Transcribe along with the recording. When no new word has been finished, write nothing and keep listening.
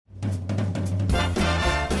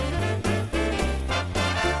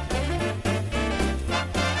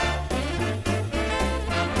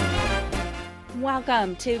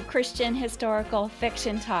welcome to Christian Historical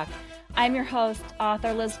Fiction Talk. I'm your host,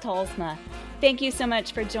 author Liz Tolsma. Thank you so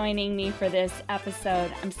much for joining me for this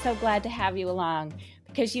episode. I'm so glad to have you along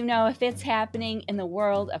because if it's happening in the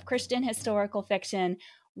world of Christian historical fiction,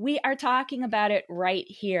 we are talking about it right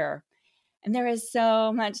here. And there is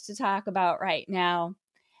so much to talk about right now.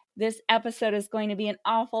 This episode is going to be an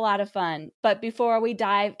awful lot of fun. But before we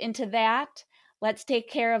dive into that, let's take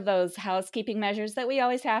care of those housekeeping measures that we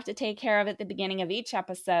always have to take care of at the beginning of each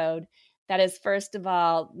episode. That is, first of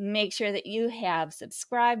all, make sure that you have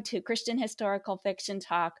subscribed to Christian Historical Fiction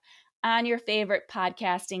Talk on your favorite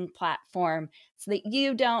podcasting platform so that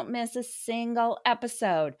you don't miss a single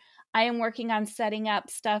episode. I am working on setting up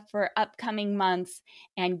stuff for upcoming months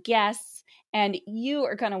and guests, and you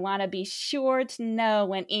are going to want to be sure to know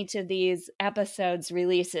when each of these episodes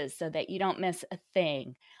releases so that you don't miss a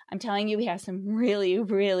thing. I'm telling you, we have some really,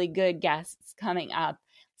 really good guests coming up.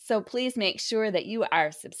 So please make sure that you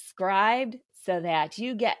are subscribed so that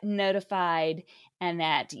you get notified and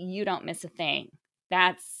that you don't miss a thing.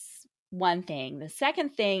 That's one thing. The second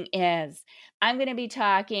thing is I'm going to be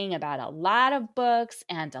talking about a lot of books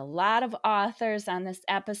and a lot of authors on this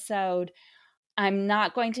episode. I'm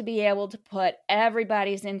not going to be able to put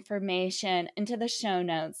everybody's information into the show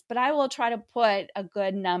notes, but I will try to put a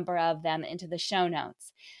good number of them into the show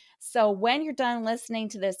notes. So when you're done listening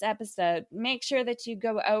to this episode, make sure that you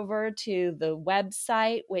go over to the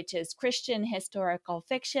website, which is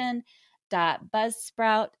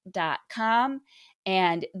christianhistoricalfiction.buzzsprout.com.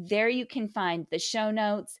 And there you can find the show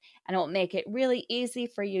notes, and it will make it really easy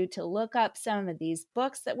for you to look up some of these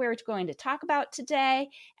books that we're going to talk about today,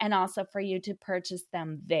 and also for you to purchase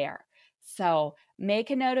them there. So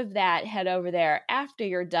make a note of that. Head over there after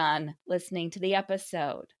you're done listening to the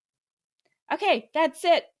episode. Okay, that's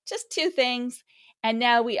it. Just two things. And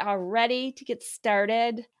now we are ready to get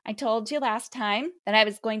started. I told you last time that I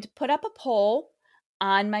was going to put up a poll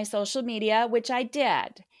on my social media, which I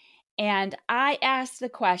did. And I asked the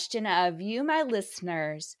question of you, my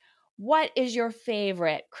listeners, what is your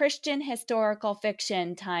favorite Christian historical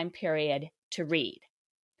fiction time period to read?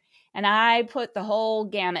 And I put the whole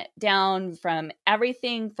gamut down from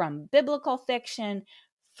everything from biblical fiction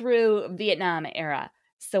through Vietnam era.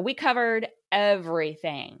 So we covered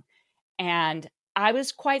everything. And I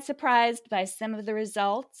was quite surprised by some of the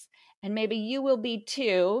results. And maybe you will be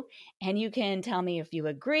too. And you can tell me if you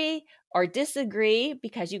agree or disagree,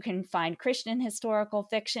 because you can find Christian Historical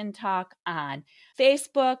Fiction Talk on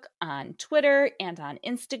Facebook, on Twitter, and on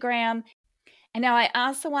Instagram. And now I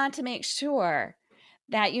also want to make sure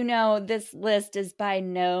that this list is by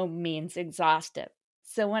no means exhaustive.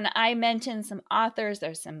 So when I mention some authors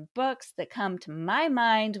or some books that come to my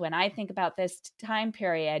mind when I think about this time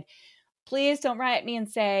period, please don't write at me and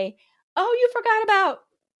say, oh, you forgot about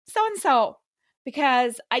so-and-so,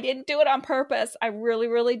 because I didn't do it on purpose. I really,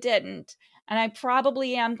 really didn't. And I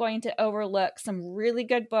probably am going to overlook some really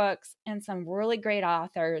good books and some really great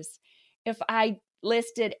authors if I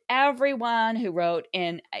listed everyone who wrote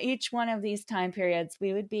in each one of these time periods.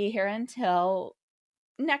 We would be here until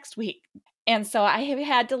next week. And so I have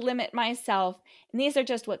had to limit myself. And these are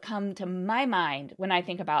just what come to my mind when I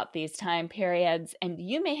think about these time periods. And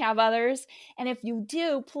you may have others. And if you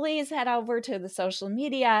do, please head over to the social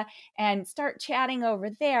media and start chatting over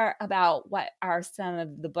there about what are some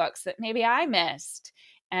of the books that maybe I missed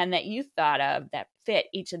and that you thought of that fit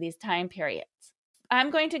each of these time periods. I'm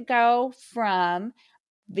going to go from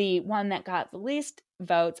the one that got the least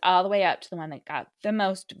votes all the way up to the one that got the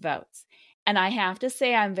most votes. And I have to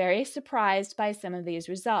say, I'm very surprised by some of these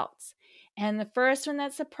results. And the first one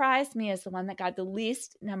that surprised me is the one that got the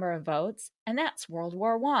least number of votes, and that's World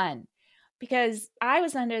War I. Because I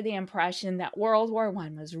was under the impression that World War I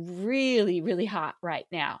was really, really hot right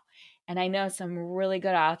now. And I know some really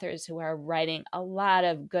good authors who are writing a lot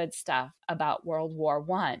of good stuff about World War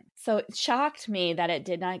I. So it shocked me that it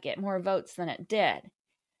did not get more votes than it did.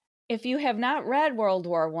 If you have not read World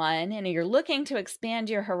War I and you're looking to expand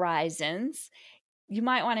your horizons, you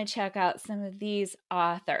might want to check out some of these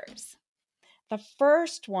authors. The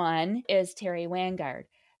first one is Terry Vanguard.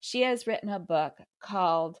 She has written a book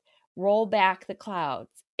called Roll Back the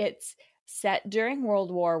Clouds. It's set during World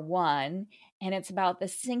War I, and it's about the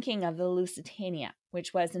sinking of the Lusitania,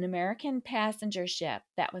 which was an American passenger ship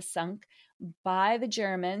that was sunk by the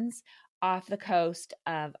Germans off the coast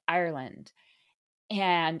of Ireland.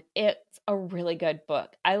 And it's a really good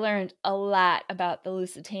book. I learned a lot about the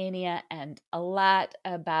Lusitania and a lot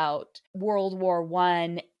about World War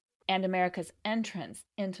I and America's entrance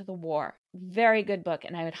into the war. Very good book,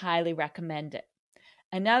 and I would highly recommend it.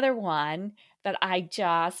 Another one that I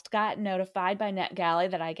just got notified by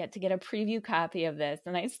NetGalley that I get to get a preview copy of this,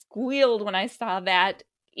 and I squealed when I saw that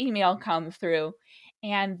email come through,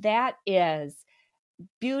 and that is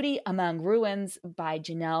Beauty Among Ruins by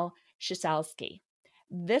Janelle Shiselski.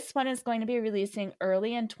 This one is going to be releasing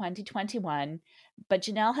early in 2021, but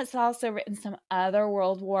Janelle has also written some other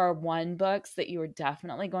World War I books that you are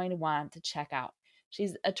definitely going to want to check out.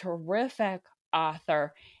 She's a terrific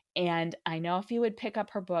author, and I know if you would pick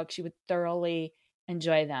up her books, you would thoroughly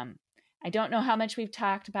enjoy them. I don't know how much we've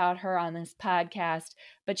talked about her on this podcast,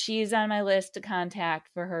 but she's on my list to contact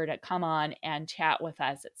for her to come on and chat with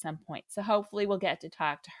us at some point. So hopefully we'll get to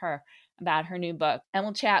talk to her about her new book, and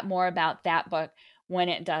we'll chat more about that book when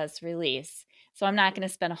it does release. So I'm not going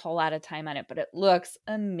to spend a whole lot of time on it, but it looks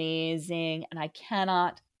amazing, and I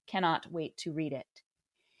cannot wait to read it.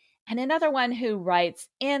 And another one who writes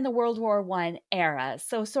in the World War I era,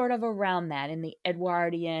 so sort of around that, in the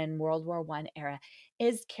Edwardian World War I era,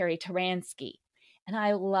 is Carrie Taransky. And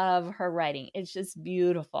I love her writing. It's just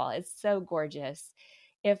beautiful. It's so gorgeous.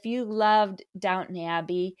 If you loved Downton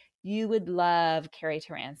Abbey, you would love Carrie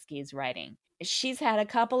Taransky's writing. She's had a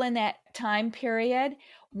couple in that time period.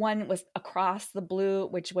 One was Across the Blue,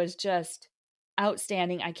 which was just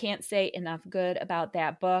outstanding. I can't say enough good about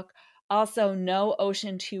that book. Also, No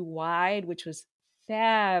Ocean Too Wide, which was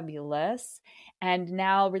fabulous. And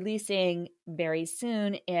now releasing very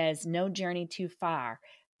soon is No Journey Too Far,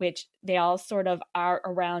 which they all sort of are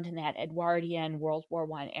around in that Edwardian World War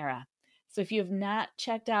I era. So if you have not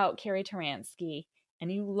checked out Carrie Taransky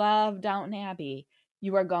and you love Downton Abbey,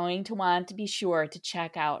 you are going to want to be sure to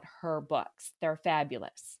check out her books. They're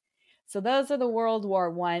fabulous. So those are the World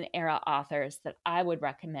War I era authors that I would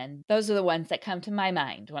recommend. Those are the ones that come to my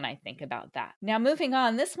mind when I think about that. Now, moving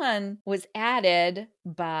on, this one was added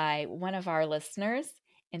by one of our listeners,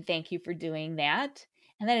 and thank you for doing that.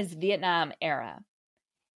 And that is Vietnam era.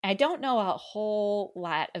 I don't know a whole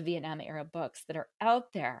lot of Vietnam era books that are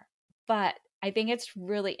out there, but I think it's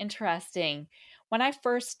really interesting. When I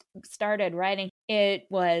first started writing, it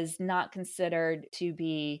was not considered to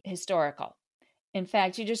be historical. In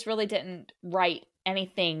fact, you just really didn't write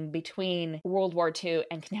anything between World War II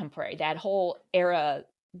and contemporary. That whole era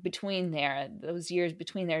between there, those years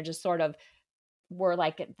between there, just sort of were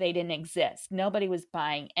like they didn't exist. Nobody was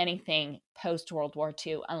buying anything post World War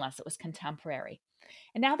II unless it was contemporary.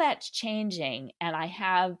 And now that's changing, and I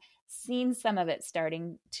have seen some of it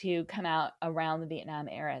starting to come out around the Vietnam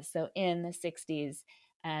era, so in the 60s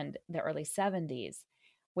and the early 70s,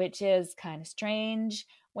 which is kind of strange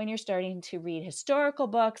when you're starting to read historical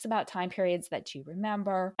books about time periods that you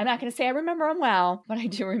remember. I'm not going to say I remember them well, but I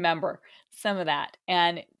do remember some of that.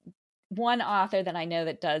 And one author that I know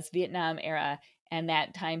that does Vietnam era and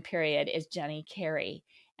that time period is Jenny Carey.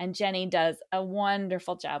 And Jenny does a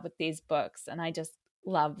wonderful job with these books, and I just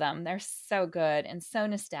love them. They're so good and so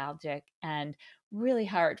nostalgic and really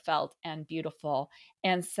heartfelt and beautiful.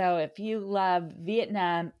 And so if you love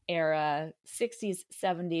Vietnam era 60s,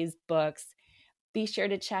 70s books, be sure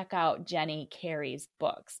to check out Jenny Carey's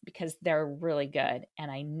books because they're really good,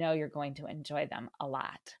 and I know you're going to enjoy them a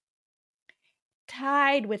lot.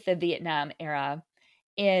 Tied with the Vietnam era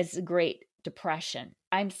is Great Depression.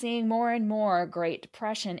 I'm seeing more and more Great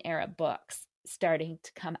Depression era books starting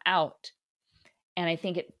to come out. And I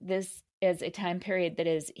think this is a time period that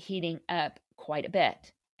is heating up quite a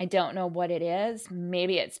bit. I don't know what it is.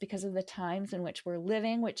 Maybe it's because of the times in which we're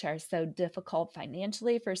living, which are so difficult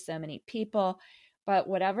financially for so many people. But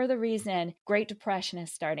whatever the reason, Great Depression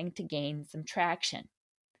is starting to gain some traction.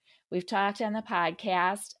 We've talked on the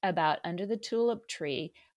podcast about Under the Tulip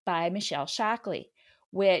Tree by Michelle Shockley,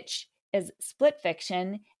 which is split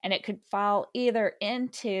fiction, and it could fall either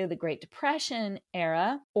into the Great Depression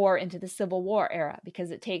era or into the Civil War era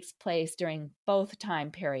because it takes place during both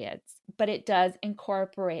time periods. But it does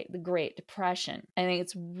incorporate the Great Depression. I think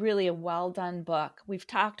it's really a well done book. We've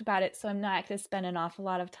talked about it, so I'm not going to spend an awful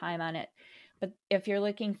lot of time on it. But if you're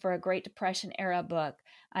looking for a Great Depression era book,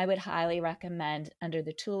 I would highly recommend Under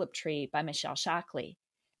the Tulip Tree by Michelle Shockley.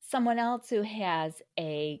 Someone else who has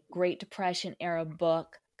a Great Depression era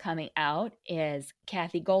book coming out is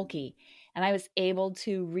Kathy Golke. And I was able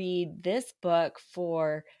to read this book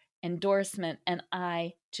for endorsement, and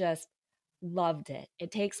I just loved it.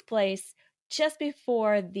 It takes place just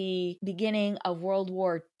before the beginning of World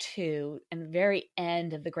War II and the very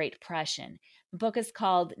end of the Great Depression. The book is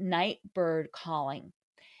called Night Bird Calling.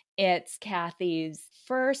 It's Kathy's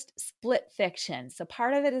first split fiction. So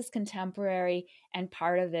part of it is contemporary and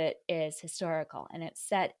part of it is historical. And it's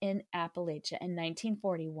set in Appalachia in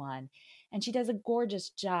 1941. And she does a gorgeous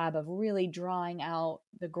job of really drawing out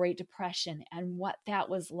the Great Depression and what that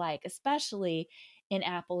was like, especially in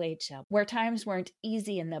Appalachia, where times weren't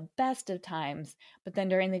easy in the best of times, but then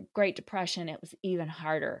during the Great Depression, it was even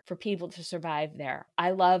harder for people to survive there.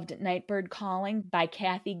 I loved Nightbird Calling by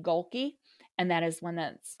Kathy Golke, and that is one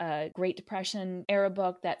that's a Great Depression era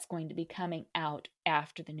book that's going to be coming out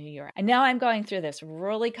after the new year. And now I'm going through this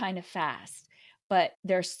really kind of fast, but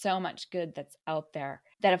there's so much good that's out there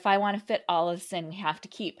that if I want to fit all of this in, we have to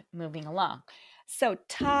keep moving along. So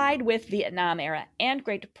tied with Vietnam era and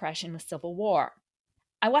Great Depression was Civil War.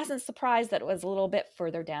 I wasn't surprised that it was a little bit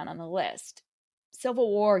further down on the list.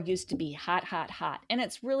 Civil War used to be hot, hot, hot, and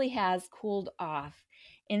it really has cooled off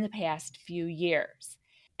in the past few years.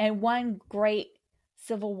 And one great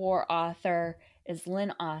Civil War author is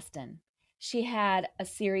Lynn Austin. She had a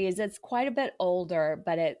series that's quite a bit older,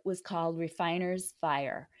 but it was called Refiner's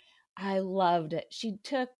Fire. I loved it. She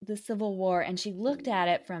took the Civil War and she looked at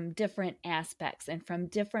it from different aspects and from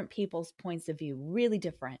different people's points of view, really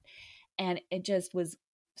different. And it just was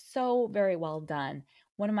so very well done.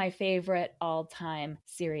 One of my favorite all-time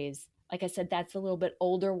series. Like I said, that's a little bit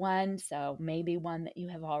older one, so maybe one that you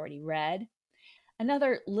have already read.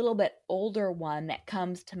 Another little bit older one that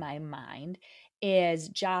comes to my mind is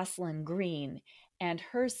Jocelyn Green and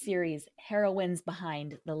her series, Heroines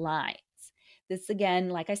Behind the Lines. This, again,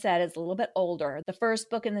 like I said, is a little bit older. The first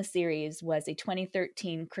book in the series was a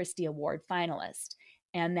 2013 Christie Award finalist,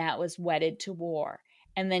 and that was Wedded to War.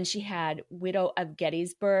 And then she had Widow of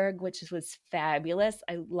Gettysburg, which was fabulous.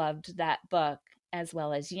 I loved that book, as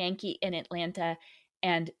well as Yankee in Atlanta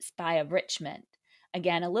and Spy of Richmond.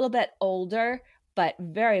 Again, a little bit older, but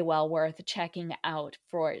very well worth checking out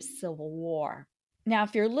for Civil War. Now,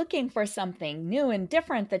 if you're looking for something new and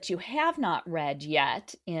different that you have not read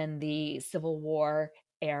yet in the Civil War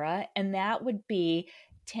era, and that would be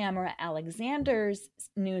Tamara Alexander's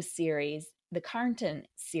new series, the Carnton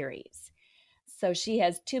series. So she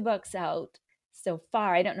has 2 books out so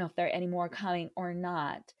far. I don't know if there are any more coming or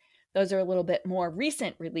not. Those are a little bit more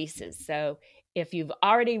recent releases. So if you've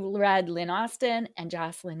already read Lynn Austin and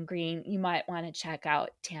Jocelyn Green, you might want to check out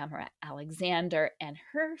Tamara Alexander and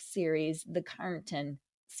her series, the Carnton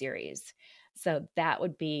series. So that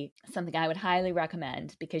would be something I would highly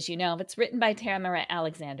recommend because if it's written by Tamara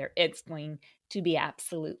Alexander, it's going to be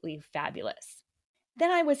absolutely fabulous. Then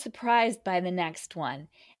I was surprised by the next one,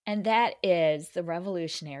 and that is the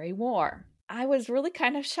Revolutionary War. I was really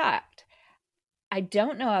kind of shocked. I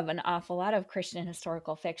don't know of an awful lot of Christian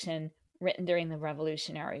historical fiction written during the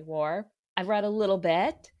Revolutionary War. I've read a little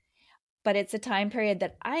bit, but it's a time period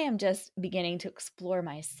that I am just beginning to explore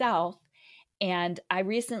myself. And I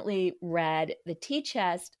recently read The Tea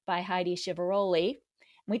Chest by Heidi Chiavaroli.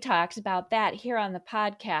 We talked about that here on the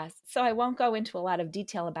podcast, so I won't go into a lot of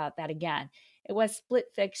detail about that again. It was split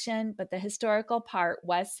fiction, but the historical part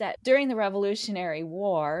was set during the Revolutionary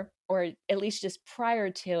War, or at least just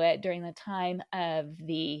prior to it, during the time of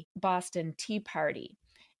the Boston Tea Party.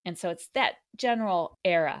 And so it's that general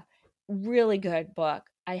era. Really good book.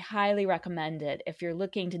 I highly recommend it. If you're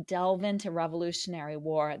looking to delve into Revolutionary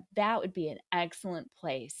War, that would be an excellent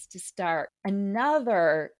place to start.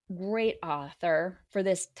 Another great author for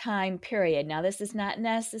this time period. Now, this is not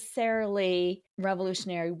necessarily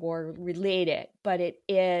Revolutionary War related, but it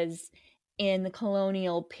is in the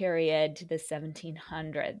colonial period to the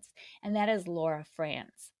 1700s, and that is Laura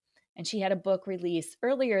France. And she had a book released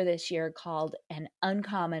earlier this year called An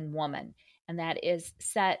Uncommon Woman. And that is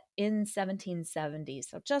set in 1770,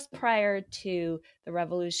 so just prior to the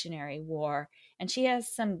Revolutionary War. And she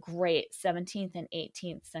has some great 17th and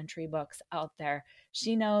 18th century books out there.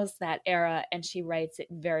 She knows that era and she writes it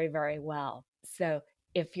very, very well. So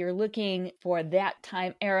if you're looking for that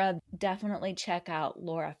time era, definitely check out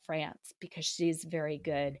Laura France because she's very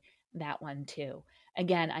good, that one too.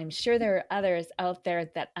 Again, I'm sure there are others out there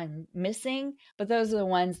that I'm missing, but those are the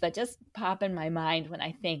ones that just pop in my mind when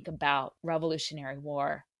I think about Revolutionary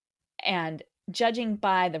War. And judging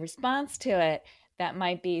by the response to it, that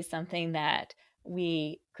might be something that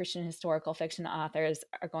we Christian historical fiction authors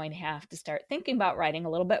are going to have to start thinking about writing a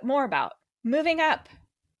little bit more about. Moving up,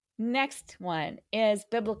 next one is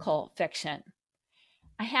biblical fiction.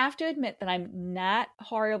 I have to admit that I'm not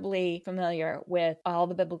horribly familiar with all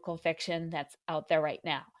the biblical fiction that's out there right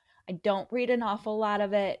now. I don't read an awful lot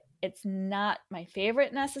of it. It's not my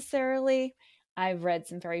favorite necessarily. I've read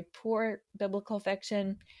some very poor biblical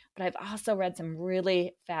fiction, but I've also read some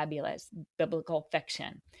really fabulous biblical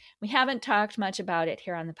fiction. We haven't talked much about it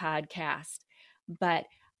here on the podcast, but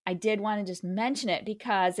I did want to just mention it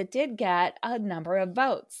because it did get a number of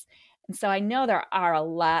votes. And so I know there are a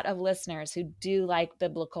lot of listeners who do like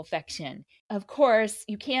biblical fiction. Of course,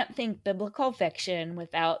 you can't think biblical fiction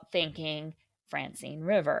without thinking Francine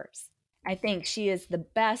Rivers. I think she is the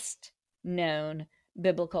best known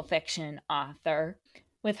biblical fiction author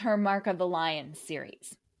with her Mark of the Lion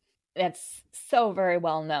series. That's so very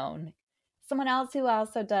well known. Someone else who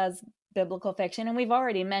also does biblical fiction, and we've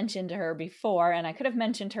already mentioned her before, and I could have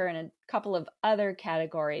mentioned her in a couple of other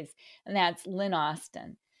categories, and that's Lynn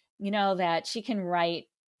Austin. You know that she can write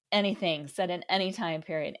anything set in any time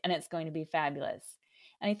period, and it's going to be fabulous.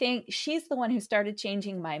 And I think she's the one who started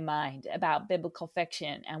changing my mind about biblical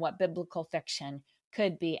fiction and what biblical fiction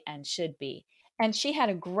could be and should be. And she had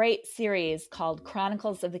a great series called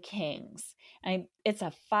Chronicles of the Kings. And it's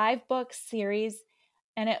a 5-book series,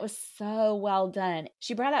 and it was so well done.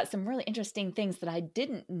 She brought out some really interesting things that I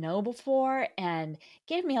didn't know before and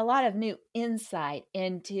gave me a lot of new insight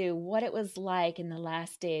into what it was like in the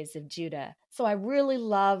last days of Judah. So I really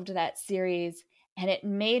loved that series, and it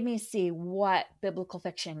made me see what biblical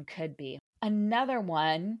fiction could be. Another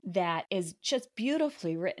one that is just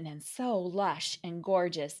beautifully written and so lush and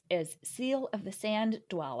gorgeous is Seal of the Sand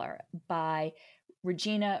Dweller by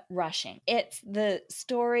Regina Rushing. It's the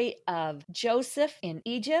story of Joseph in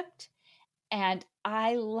Egypt, and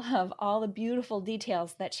I love all the beautiful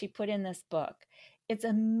details that she put in this book. It's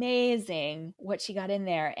amazing what she got in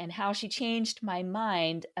there and how she changed my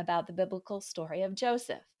mind about the biblical story of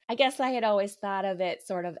Joseph. I guess I had always thought of it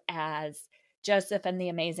sort of as Joseph and the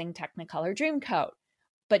Amazing Technicolor Dreamcoat,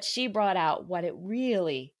 but she brought out what it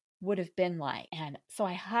really would have been like. And so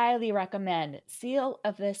I highly recommend Seal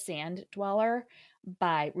of the Sand Dweller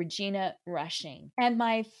by Regina Rushing. And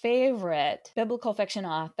my favorite biblical fiction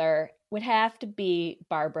author would have to be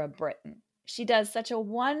Barbara Britton. She does such a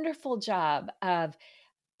wonderful job of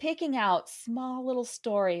picking out small little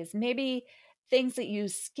stories, maybe things that you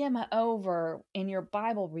skim over in your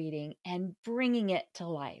Bible reading, and bringing it to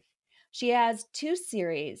life. She has 2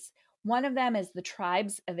 series. One of them is The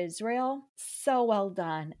Tribes of Israel. So well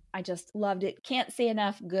done. I just loved it. Can't say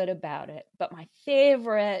enough good about it. But my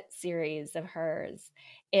favorite series of hers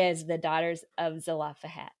is The Daughters of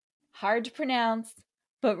Zelophehad. Hard to pronounce,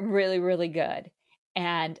 but really, really good.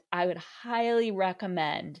 And I would highly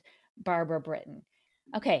recommend Barbara Britton.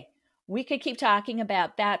 Okay, we could keep talking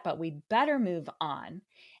about that, but we better move on.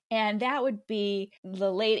 And that would be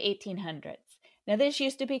the late 1800s. Now, this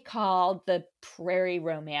used to be called the Prairie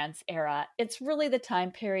Romance era. It's really the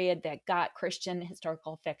time period that got Christian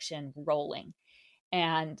historical fiction rolling.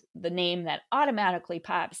 And the name that automatically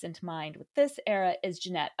pops into mind with this era is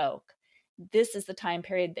Jeanette Oke. This is the time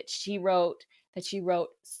period that she wrote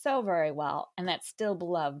so very well, and that's still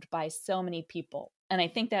beloved by so many people. And I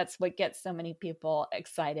think that's what gets so many people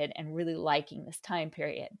excited and really liking this time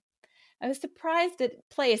period. I was surprised it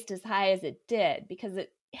placed as high as it did because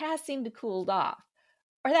it has seemed to cooled off.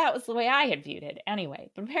 Or that was the way I had viewed it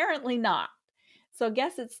anyway, but apparently not. So I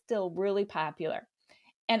guess it's still really popular.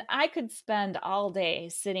 And I could spend all day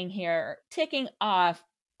sitting here ticking off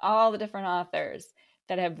all the different authors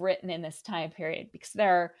that have written in this time period because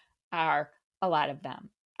there are a lot of them.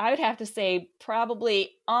 I would have to say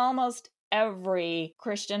probably almost every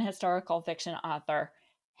Christian historical fiction author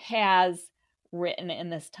has written in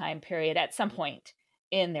this time period at some point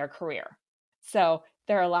in their career. So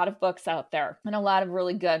there are a lot of books out there and a lot of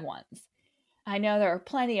really good ones. I know there are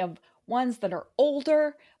plenty of ones that are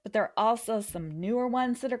older, but there are also some newer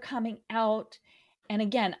ones that are coming out. And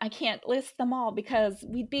again, I can't list them all because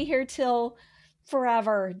we'd be here till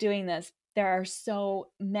forever doing this. There are so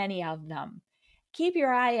many of them. Keep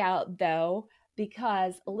your eye out, though,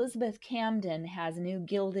 because Elizabeth Camden has a new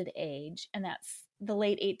Gilded Age, and that's the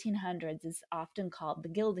late 1800s is often called the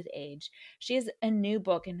Gilded Age. She has a new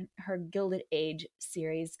book in her Gilded Age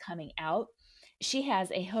series coming out. She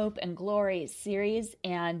has a Hope and Glory series,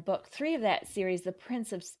 and book 3 of that series, The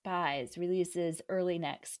Prince of Spies, releases early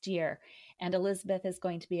next year. And Elizabeth is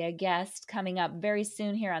going to be a guest coming up very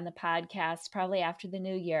soon here on the podcast, probably after the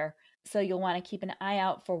new year. So you'll want to keep an eye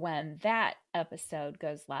out for when that episode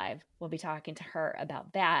goes live. We'll be talking to her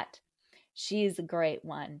about that. She's a great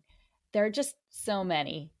one. There are just so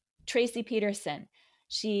many. Tracy Peterson,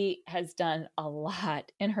 she has done a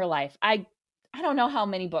lot in her life. I don't know how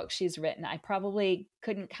many books she's written. I probably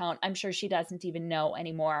couldn't count. I'm sure she doesn't even know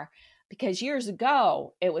anymore because years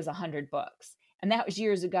ago it was 100 books. And that was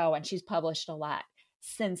years ago, and she's published a lot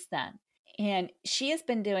since then. And she has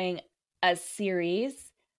been doing a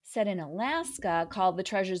series set in Alaska called The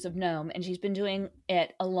Treasures of Nome, and she's been doing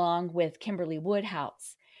it along with Kimberly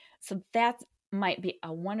Woodhouse. So that might be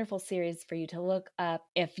a wonderful series for you to look up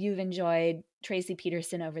if you've enjoyed Tracy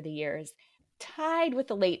Peterson over the years. tied with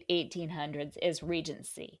the late 1800s is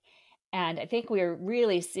Regency. And I think we're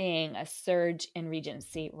really seeing a surge in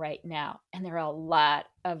Regency right now. And there are a lot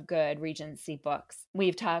of good Regency books.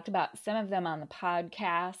 We've talked about some of them on the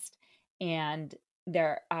podcast, and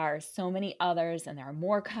there are so many others, and there are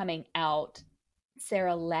more coming out.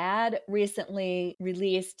 Sarah Ladd recently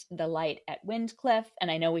released The Light at Windcliff,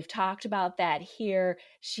 and I know we've talked about that here.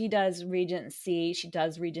 She does Regency. She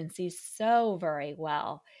does Regency so very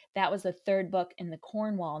well. That was the third book in the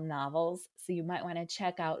Cornwall novels, so you might want to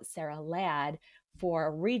check out Sarah Ladd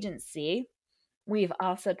for Regency. We've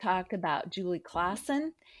also talked about Julie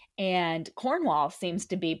Klassen, and Cornwall seems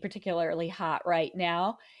to be particularly hot right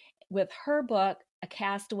now with her book, A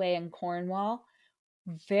Castaway in Cornwall.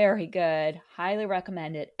 Very good. Highly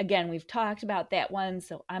recommend it. Again, we've talked about that one,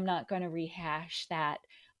 so I'm not going to rehash that,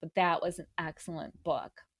 but that was an excellent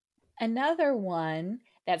book. Another one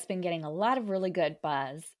that's been getting a lot of really good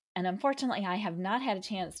buzz, and unfortunately I have not had a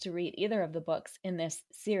chance to read either of the books in this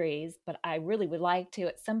series, but I really would like to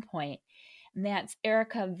at some point, and that's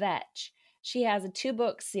Erica Vetch. She has a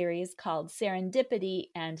 2-book series called Serendipity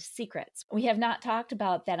and Secrets. We have not talked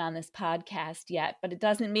about that on this podcast yet, but it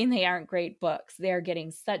doesn't mean they aren't great books. They are getting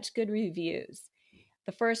such good reviews.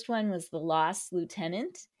 The first one was The Lost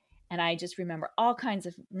Lieutenant, and I just remember all kinds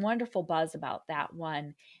of wonderful buzz about that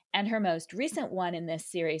one. And her most recent one in this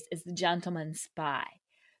series is The Gentleman's Spy.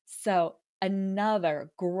 So another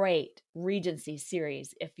great Regency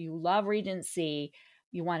series. If you love Regency,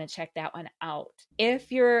 you want to check that one out.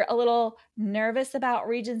 If you're a little nervous about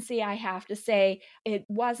Regency, I have to say it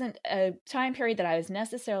wasn't a time period that I was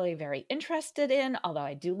necessarily very interested in, although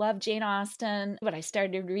I do love Jane Austen. But I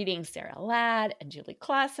started reading Sarah Ladd and Julie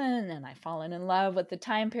Klassen, and I've fallen in love with the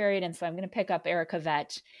time period. And so I'm going to pick up Erica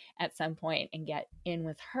Vetch at some point and get in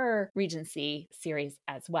with her Regency series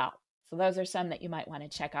as well. So those are some that you might want to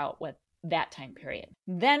check out with that time period.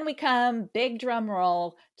 Then we come, big drum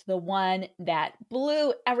roll, to the one that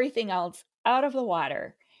blew everything else out of the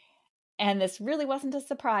water. And this really wasn't a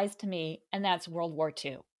surprise to me, and that's World War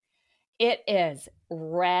II. It is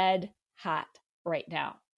red hot right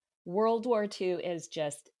now. World War II is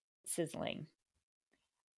just sizzling.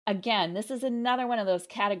 Again, this is another one of those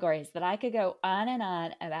categories that I could go on and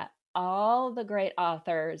on about all the great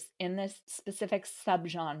authors in this specific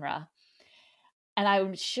subgenre. And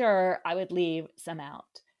I'm sure I would leave some out.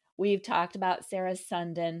 We've talked about Sarah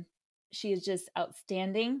Sundin. She is just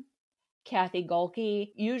outstanding. Kathy Golke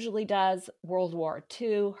usually does World War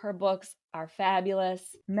II. Her books are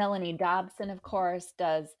fabulous. Melanie Dobson, of course,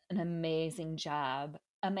 does an amazing job.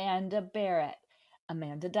 Amanda Barrett,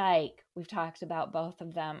 Amanda Dyke. We've talked about both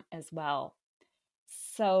of them as well.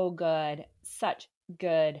 So good. Such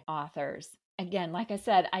good authors. Again, like I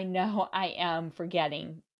said, I know I am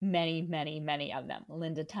forgetting many, many, many of them.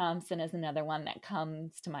 Linda Thompson is another one that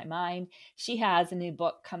comes to my mind. She has a new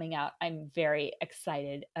book coming out I'm very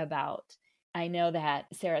excited about. I know that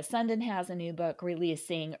Sarah Sundin has a new book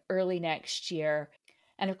releasing early next year.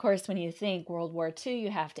 And of course, when you think World War II, you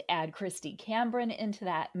have to add Christy Cambron into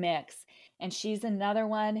that mix. And she's another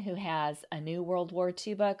one who has a new World War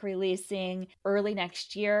II book releasing early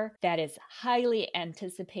next year that is highly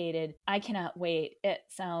anticipated. I cannot wait. It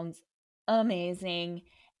sounds amazing.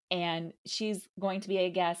 And she's going to be a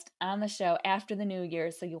guest on the show after the new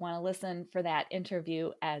year, so you want to listen for that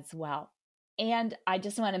interview as well. And I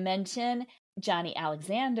just want to mention Johnny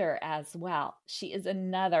Alexander as well. She is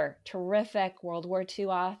another terrific World War II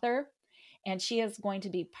author, and she is going to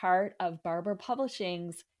be part of Barbour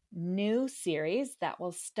Publishing's new series that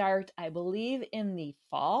will start, I believe, in the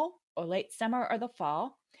fall or late summer or the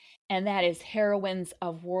fall, and that is Heroines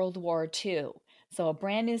of World War II. So a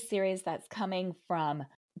brand new series that's coming from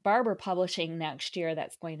Barbour Publishing next year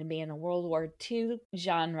that's going to be in the World War II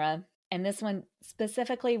genre. And this one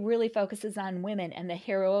specifically really focuses on women and the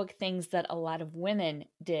heroic things that a lot of women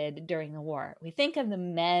did during the war. We think of the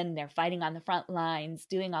men, they're fighting on the front lines,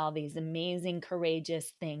 doing all these amazing,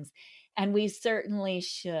 courageous things. And we certainly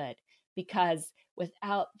should, because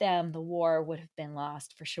without them, the war would have been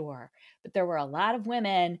lost for sure. But there were a lot of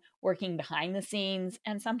women working behind the scenes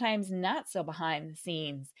and sometimes not so behind the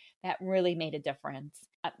scenes that really made a difference.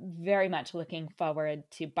 I'm very much looking forward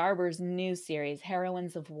to Barbour's new series,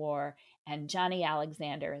 Heroines of War, and Johnny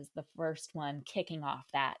Alexander is the first one kicking off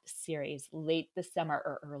that series late this summer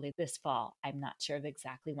or early this fall. I'm not sure of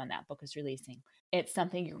exactly when that book is releasing. It's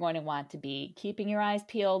something you're going to want to be keeping your eyes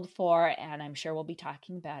peeled for, and I'm sure we'll be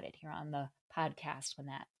talking about it here on the podcast when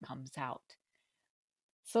that comes out.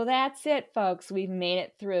 So that's it, folks. We've made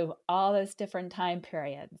it through all those different time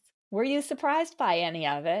periods. Were you surprised by any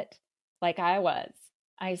of it? Like I was.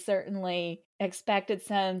 I certainly expected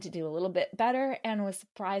some to do a little bit better and was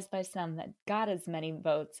surprised by some that got as many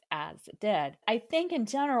votes as it did. I think in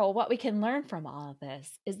general, what we can learn from all of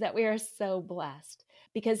this is that we are so blessed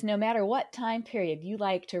because no matter what time period you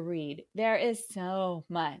like to read, there is so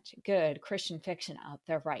much good Christian fiction out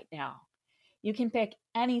there right now. You can pick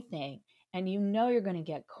anything and you know you're going to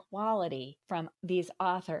get quality from these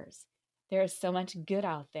authors. There is so much good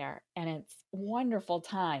out there and it's a wonderful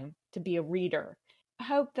time to be a reader. I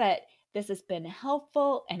hope that this has been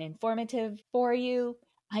helpful and informative for you.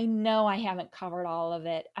 I know I haven't covered all of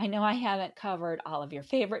it. I know I haven't covered all of your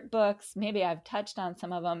favorite books. Maybe I've touched on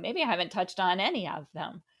some of them. Maybe I haven't touched on any of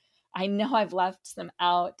them. I know I've left some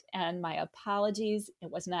out, and my apologies. It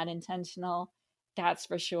was not intentional. That's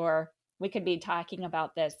for sure. We could be talking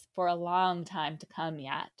about this for a long time to come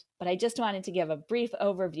yet. But I just wanted to give a brief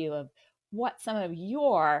overview of what some of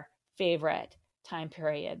your favorite time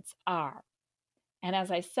periods are. And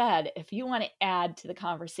as I said, if you want to add to the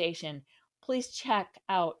conversation, please check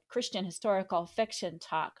out Christian Historical Fiction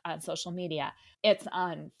Talk on social media. It's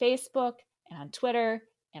on Facebook and on Twitter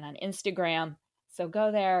and on Instagram. So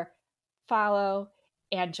go there, follow,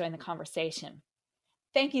 and join the conversation.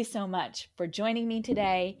 Thank you so much for joining me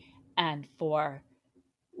today and for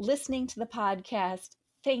listening to the podcast.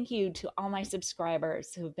 Thank you to all my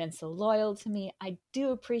subscribers who have been so loyal to me. I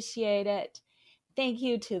do appreciate it. Thank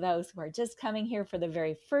you to those who are just coming here for the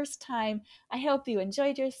very first time. I hope you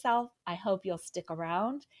enjoyed yourself. I hope you'll stick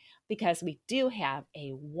around because we do have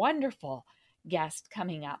a wonderful guest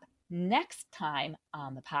coming up next time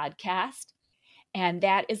on the podcast. And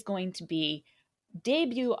that is going to be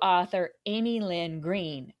debut author Amy Lynn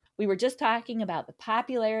Green. We were just talking about the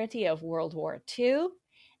popularity of World War II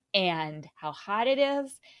and how hot it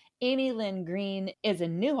is. Amy Lynn Green is a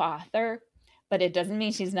new author, but it doesn't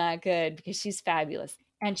mean she's not good because she's fabulous.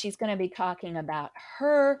 And she's going to be talking about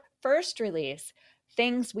her first release,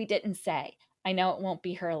 Things We Didn't Say. I know it won't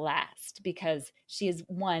be her last because she is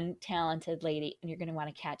one talented lady and you're going to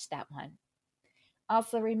want to catch that one.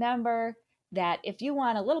 Also remember that if you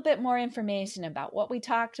want a little bit more information about what we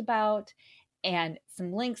talked about and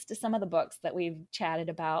some links to some of the books that we've chatted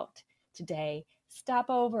about today, stop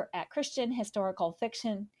over at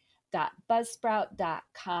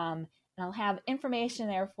christianhistoricalfiction.buzzsprout.com and I'll have information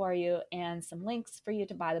there for you and some links for you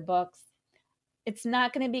to buy the books. It's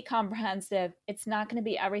not going to be comprehensive. It's not going to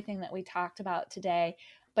be everything that we talked about today,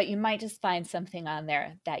 but you might just find something on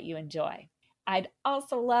there that you enjoy. I'd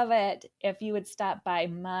also love it if you would stop by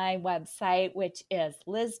my website, which is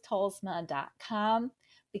liztolsma.com,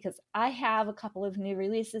 because I have a couple of new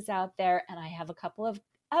releases out there and I have a couple of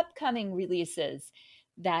upcoming releases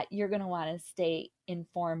that you're going to want to stay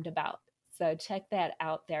informed about. So check that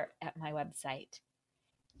out there at my website.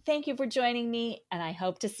 Thank you for joining me, and I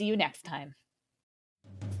hope to see you next time.